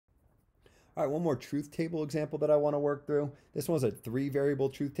All right, one more truth table example that I want to work through. This one's a 3-variable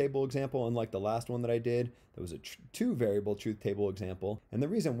truth table example, unlike the last one that I did. That was a 2-variable truth table example. And the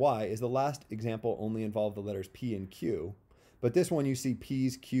reason why is the last example only involved the letters P and Q. But this one you see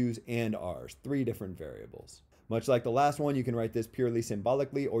P's, Q's, and R's, 3 different variables. Much like the last one, you can write this purely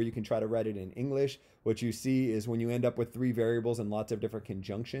symbolically, or you can try to write it in English. What you see is when you end up with 3 variables and lots of different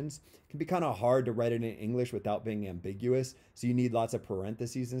conjunctions, it can be kind of hard to write it in English without being ambiguous. So you need lots of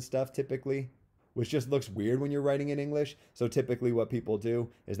parentheses and stuff typically, which just looks weird when you're writing in English. So typically what people do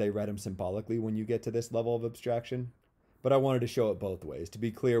is they write them symbolically when you get to this level of abstraction. But I wanted to show it both ways. To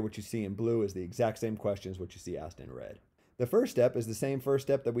be clear, what you see in blue is the exact same question as what you see asked in red. The first step is the same first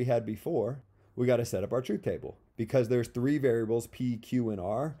step that we had before. We got to set up our truth table. Because there's 3 variables, P, Q, and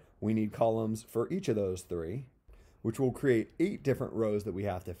R, we need columns for each of those 3, which will create 8 different rows that we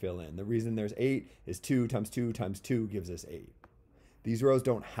have to fill in. The reason there's 8 is 2 times 2 times 2 gives us 8. These rows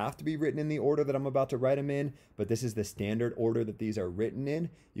don't have to be written in the order that I'm about to write them in, but this is the standard order that these are written in.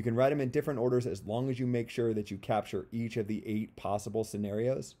 You can write them in different orders as long as you make sure that you capture each of the 8 possible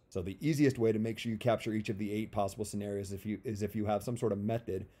scenarios. So the easiest way to make sure you capture each of the 8 possible scenarios is if you have some sort of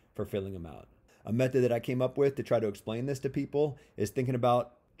method for filling them out. A method that I came up with to try to explain this to people is thinking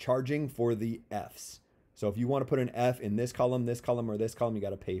about charging for the F's. So if you want to put an F in this column, or this column, you got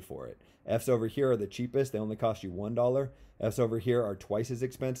to pay for it. F's over here are the cheapest. They only cost you $1. F's over here are twice as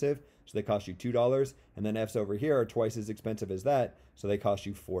expensive, so they cost you $2. And then F's over here are twice as expensive as that, so they cost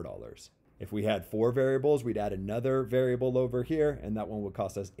you $4. If we had 4 variables, we'd add another variable over here, and that one would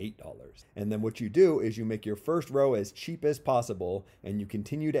cost us $8. And then what you do is you make your first row as cheap as possible, and you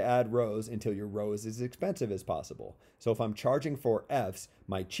continue to add rows until your row is as expensive as possible. So if I'm charging for F's,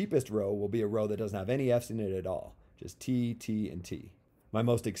 my cheapest row will be a row that doesn't have any F's in it at all, just T, T, and T. My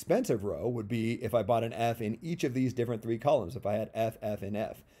most expensive row would be if I bought an F in each of these different 3 columns, if I had F, F, and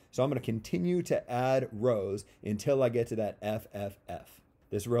F. So I'm going to continue to add rows until I get to that F, F, F.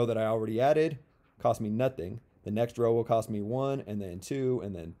 This row that I already added cost me nothing. The next row will cost me 1, and then 2,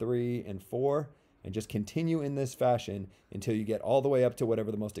 and then 3, and 4, and just continue in this fashion until you get all the way up to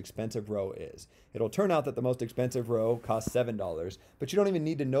whatever the most expensive row is. It'll turn out that the most expensive row costs $7, but you don't even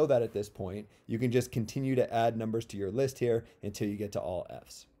need to know that at this point. You can just continue to add numbers to your list here until you get to all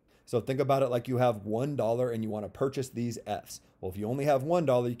F's. So think about it like you have $1 and you want to purchase these F's. Well, if you only have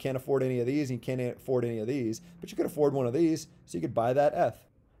 $1, you can't afford any of these, and you can't afford any of these, but you could afford one of these, so you could buy that F.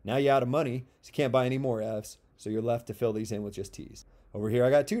 Now you're out of money, so you can't buy any more F's, so you're left to fill these in with just T's. Over here, I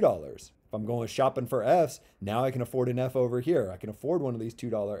got $2. If I'm going shopping for F's, now I can afford an F over here. I can afford one of these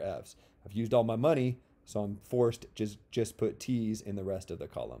 $2 F's. I've used all my money, so I'm forced to just put T's in the rest of the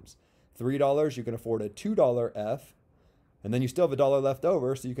columns. $3, you can afford a $2 F, and then you still have $1 left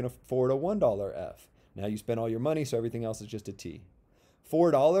over, so you can afford a $1 F. Now you spent all your money, so everything else is just a T.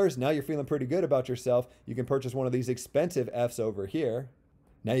 $4, now you're feeling pretty good about yourself. You can purchase one of these expensive F's over here.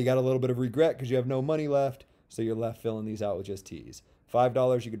 Now you got a little bit of regret because you have no money left, so you're left filling these out with just T's.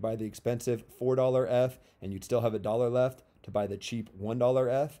 $5, you could buy the expensive $4 F, and you'd still have $1 left to buy the cheap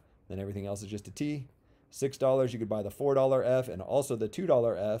 $1 F. Then everything else is just a T. $6, you could buy the $4 F and also the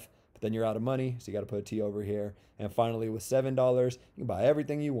 $2 F, but then you're out of money, so you got to put a T over here. And finally, with $7, you can buy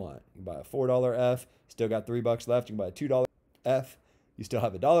everything you want. You can buy a $4 F, still got $3 left. You can buy a $2 F, you still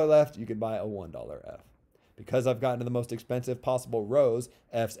have $1 left. You can buy a $1 F. Because I've gotten to the most expensive possible rows,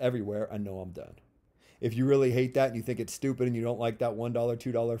 F's everywhere, I know I'm done. If you really hate that and you think it's stupid and you don't like that $1,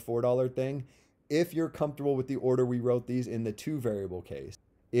 $2, $4 thing, if you're comfortable with the order we wrote these in the 2-variable case,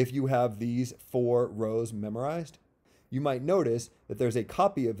 if you have these 4 rows memorized, you might notice that there's a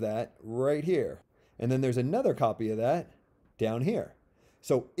copy of that right here. And then there's another copy of that down here.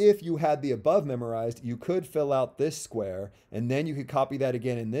 So if you had the above memorized, you could fill out this square, and then you could copy that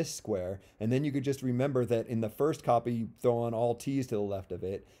again in this square, and then you could just remember that in the first copy, you throw on all T's to the left of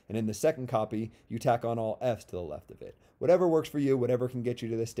it, and in the second copy, you tack on all F's to the left of it. Whatever works for you, whatever can get you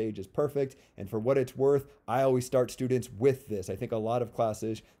to this stage is perfect, and for what it's worth, I always start students with this. I think a lot of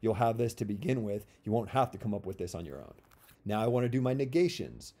classes, you'll have this to begin with. You won't have to come up with this on your own. Now I want to do my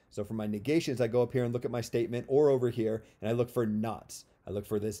negations. So for my negations, I go up here and look at my statement, or over here, and I look for nots. I look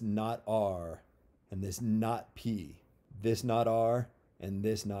for this not R and this not P, this not R and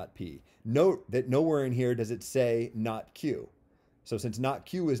this not P. Note that nowhere in here does it say not Q. So since not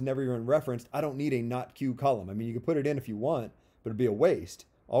Q is never even referenced, I don't need a not Q column. I mean, you can put it in if you want, but it'd be a waste.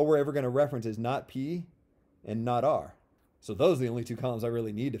 All we're ever going to reference is not P and not R. So those are the only 2 columns I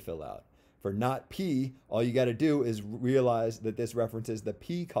really need to fill out. For not P, all you got to do is realize that this references the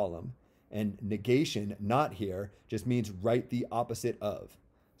P column, and negation, not here, just means write the opposite of.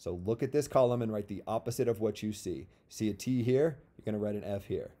 So look at this column and write the opposite of what you see. See a T here, you're going to write an F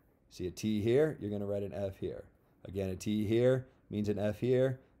here. See a T here, you're going to write an F here. Again, a T here means an F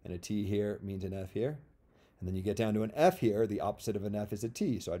here, and a T here means an F here. And then you get down to an F here, the opposite of an F is a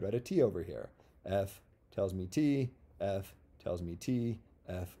T, so I'd write a T over here. F tells me T, F tells me T,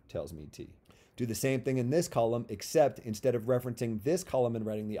 F tells me T. Do the same thing in this column, except instead of referencing this column and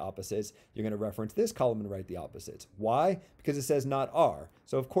writing the opposites, you're going to reference this column and write the opposites. Why? Because it says not R.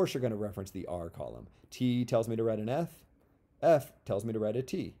 So of course you're going to reference the R column. T tells me to write an F. F tells me to write a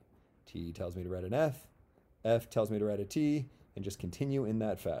T. T tells me to write an F. F tells me to write a T, and just continue in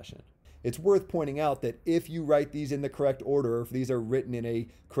that fashion. It's worth pointing out that if you write these in the correct order, if these are written in a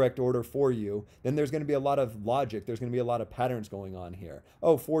correct order for you, then there's going to be a lot of logic. There's going to be a lot of patterns going on here.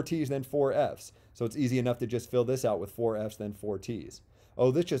 Oh, 4 T's, then 4 F's. So it's easy enough to just fill this out with 4 F's, then 4 T's.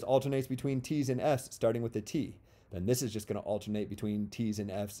 Oh, this just alternates between T's and F's, starting with a T. Then this is just going to alternate between T's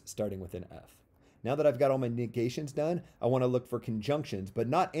and F's, starting with an F. Now that I've got all my negations done, I want to look for conjunctions, but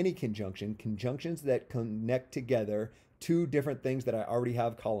not any conjunction, conjunctions that connect together two different things that I already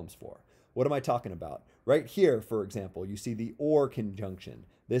have columns for. What am I talking about? Right here, for example, you see the or conjunction,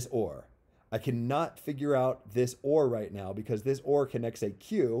 this or. I cannot figure out this or right now because this or connects a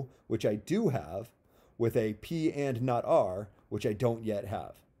Q, which I do have, with a P and not R, which I don't yet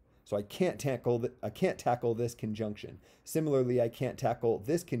have. So I can't tackle this conjunction. Similarly, I can't tackle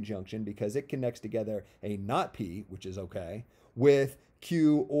this conjunction because it connects together a not P, which is okay, with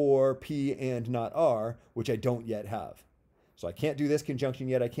Q or P and not R, which I don't yet have. So I can't do this conjunction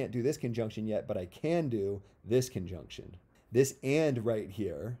yet, I can't do this conjunction yet, but I can do this conjunction. This and right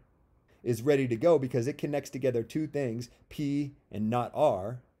here is ready to go because it connects together two things, P and not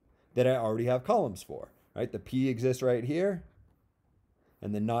R, that I already have columns for. Right? The P exists right here,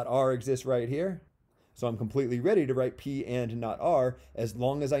 and the not R exists right here. So I'm completely ready to write P and not R as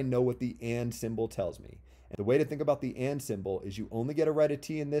long as I know what the and symbol tells me. And the way to think about the and symbol is you only get to write a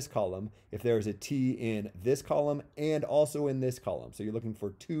T in this column if there is a T in this column and also in this column. So you're looking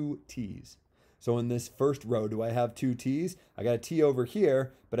for 2 T's. So in this first row, do I have 2 T's? I got a T over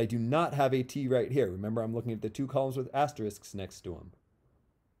here, but I do not have a T right here. Remember, I'm looking at the 2 columns with asterisks next to them.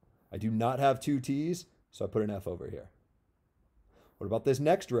 I do not have 2 T's, so I put an F over here. What about this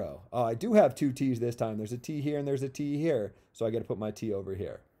next row? Oh, I do have 2 T's this time. There's a T here and there's a T here, so I got to put my T over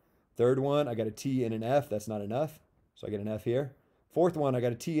here. Third one, I got a T and an F. That's not enough, so I get an F here. Fourth one, I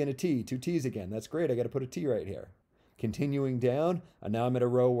got a T and a T. 2 T's again. That's great. I got to put a T right here. Continuing down, and now I'm at a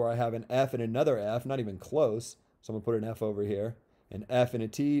row where I have an F and another F. Not even close, so I'm going to put an F over here. An F and a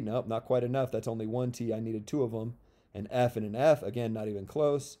T. Nope, not quite enough. That's only 1 T. I needed 2 of them. An F and an F. Again, not even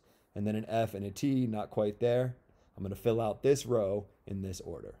close. And then an F and a T. Not quite there. I'm going to fill out this row in this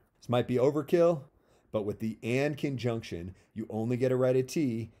order. This might be overkill, but with the and conjunction, you only get to write a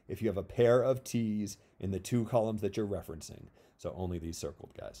T if you have a pair of T's in the 2 columns that you're referencing. So only these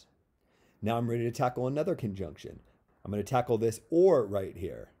circled, guys. Now I'm ready to tackle another conjunction. I'm going to tackle this or right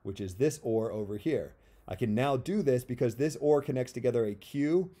here, which is this or over here. I can now do this because this or connects together a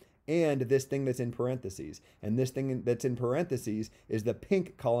Q and this thing that's in parentheses. And this thing that's in parentheses is the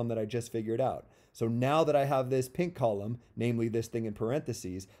pink column that I just figured out. So now that I have this pink column, namely this thing in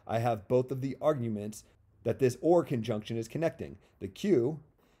parentheses, I have both of the arguments that this or conjunction is connecting, the Q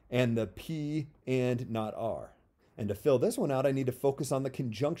and the P and not R. And to fill this one out, I need to focus on the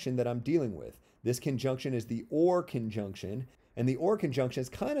conjunction that I'm dealing with. This conjunction is the or conjunction, and the or conjunction is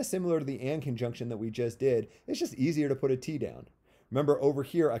kind of similar to the and conjunction that we just did. It's just easier to put a T down. Remember, over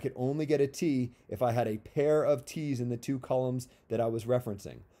here, I could only get a T if I had a pair of T's in the 2 columns that I was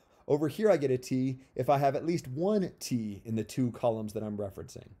referencing. Over here, I get a T if I have at least 1 T in the 2 columns that I'm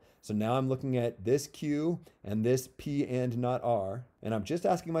referencing. So now I'm looking at this Q and this P and not R, and I'm just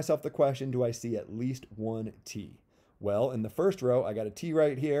asking myself the question, do I see at least 1 T? Well, in the first row, I got a T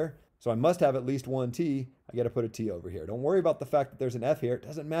right here, so I must have at least 1 T. I got to put a T over here. Don't worry about the fact that there's an F here. It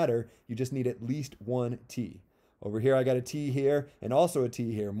doesn't matter. You just need at least 1 T. Over here, I got a T here and also a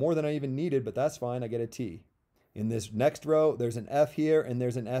T here. More than I even needed, but that's fine. I get a T. In this next row, there's an F here and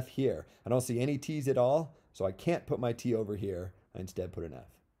there's an F here. I don't see any T's at all, so I can't put my T over here. I instead put an F.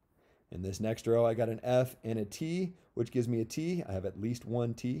 In this next row, I got an F and a T, which gives me a T. I have at least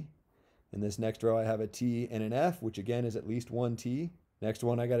 1 T. In this next row, I have a T and an F, which again is at least 1 T. Next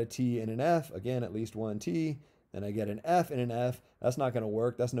one, I got a T and an F, again at least 1 T. Then I get an F and an F. That's not going to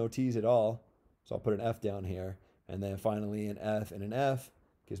work. That's no T's at all. So I'll put an F down here. And then finally an F and an F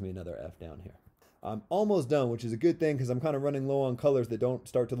gives me another F down here. I'm almost done, which is a good thing because I'm kind of running low on colors that don't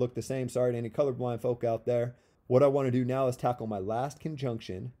start to look the same. Sorry to any colorblind folk out there. What I want to do now is tackle my last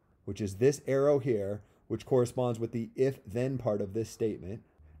conjunction, which is this arrow here, which corresponds with the if-then part of this statement.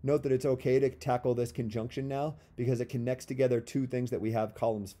 Note that it's okay to tackle this conjunction now because it connects together two things that we have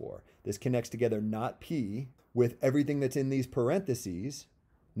columns for. This connects together not P with everything that's in these parentheses,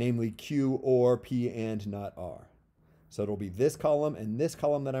 namely Q or P and not R. So it'll be this column and this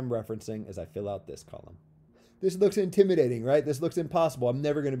column that I'm referencing as I fill out this column. This looks intimidating, right? This looks impossible. I'm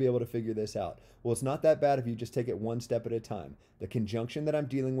never going to be able to figure this out. Well, it's not that bad if you just take it one step at a time. The conjunction that I'm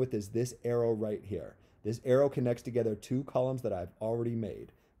dealing with is this arrow right here. This arrow connects together two columns that I've already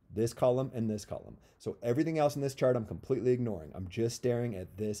made. This column and this column. So everything else in this chart I'm completely ignoring. I'm just staring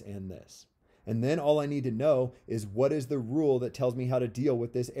at this and this. And then all I need to know is what is the rule that tells me how to deal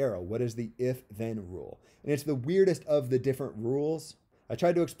with this arrow? What is the if-then rule? And it's the weirdest of the different rules. I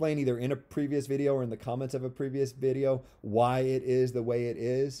tried to explain either in a previous video or in the comments of a previous video why it is the way it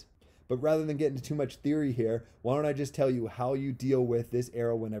is. But rather than get into too much theory here, why don't I just tell you how you deal with this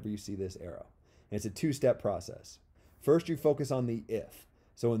arrow whenever you see this arrow? And it's a two-step process. First, you focus on the if.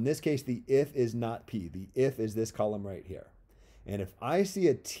 So in this case, the if is not P. The if is this column right here. And if I see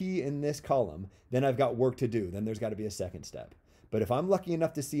a T in this column, then I've got work to do. Then there's got to be a second step. But if I'm lucky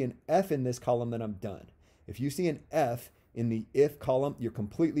enough to see an F in this column, then I'm done. If you see an F in the if column, you're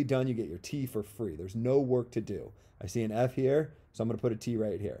completely done. You get your T for free. There's no work to do. I see an F here, so I'm going to put a T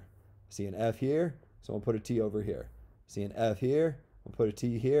right here. I see an F here, so I'm going to put a T over here. I see an F here, I'll put a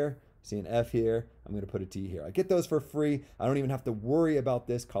T here. I see an F here, I'm going to put a T here. I get those for free. I don't even have to worry about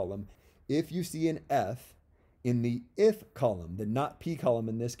this column. If you see an F in the if column, the not P column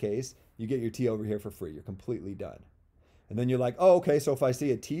in this case, you get your T over here for free. You're completely done. And then you're like, oh, okay, so if I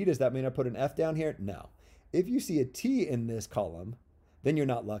see a T, does that mean I put an F down here? No. If you see a T in this column, then you're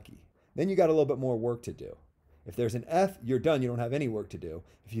not lucky. Then you got a little bit more work to do. If there's an F, you're done. You don't have any work to do.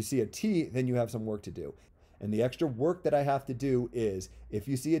 If you see a T, then you have some work to do. And the extra work that I have to do is, if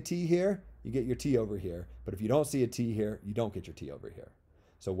you see a T here, you get your T over here. But if you don't see a T here, you don't get your T over here.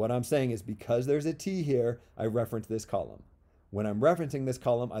 So what I'm saying is because there's a T here, I reference this column. When I'm referencing this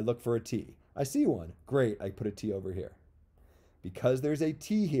column, I look for a T. I see one. Great, I put a T over here. Because there's a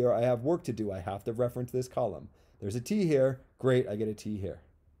T here, I have work to do. I have to reference this column. There's a T here. Great, I get a T here.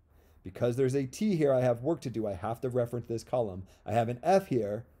 Because there's a T here, I have work to do. I have to reference this column. I have an F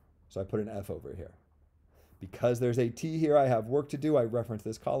here, so I put an F over here. Because there's a T here, I have work to do. I reference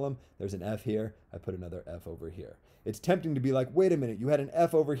this column. There's an F here. I put another F over here. It's tempting to be like, wait a minute, you had an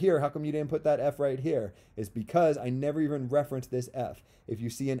F over here. How come you didn't put that F right here? It's because I never even referenced this F. If you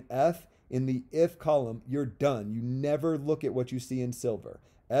see an F in the if column, you're done. You never look at what you see in silver.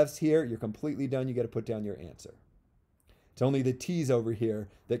 F's here, you're completely done. You got to put down your answer. It's only the T's over here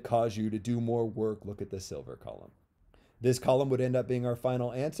that cause you to do more work. Look at the silver column. This column would end up being our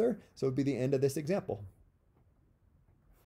final answer, so it would be the end of this example.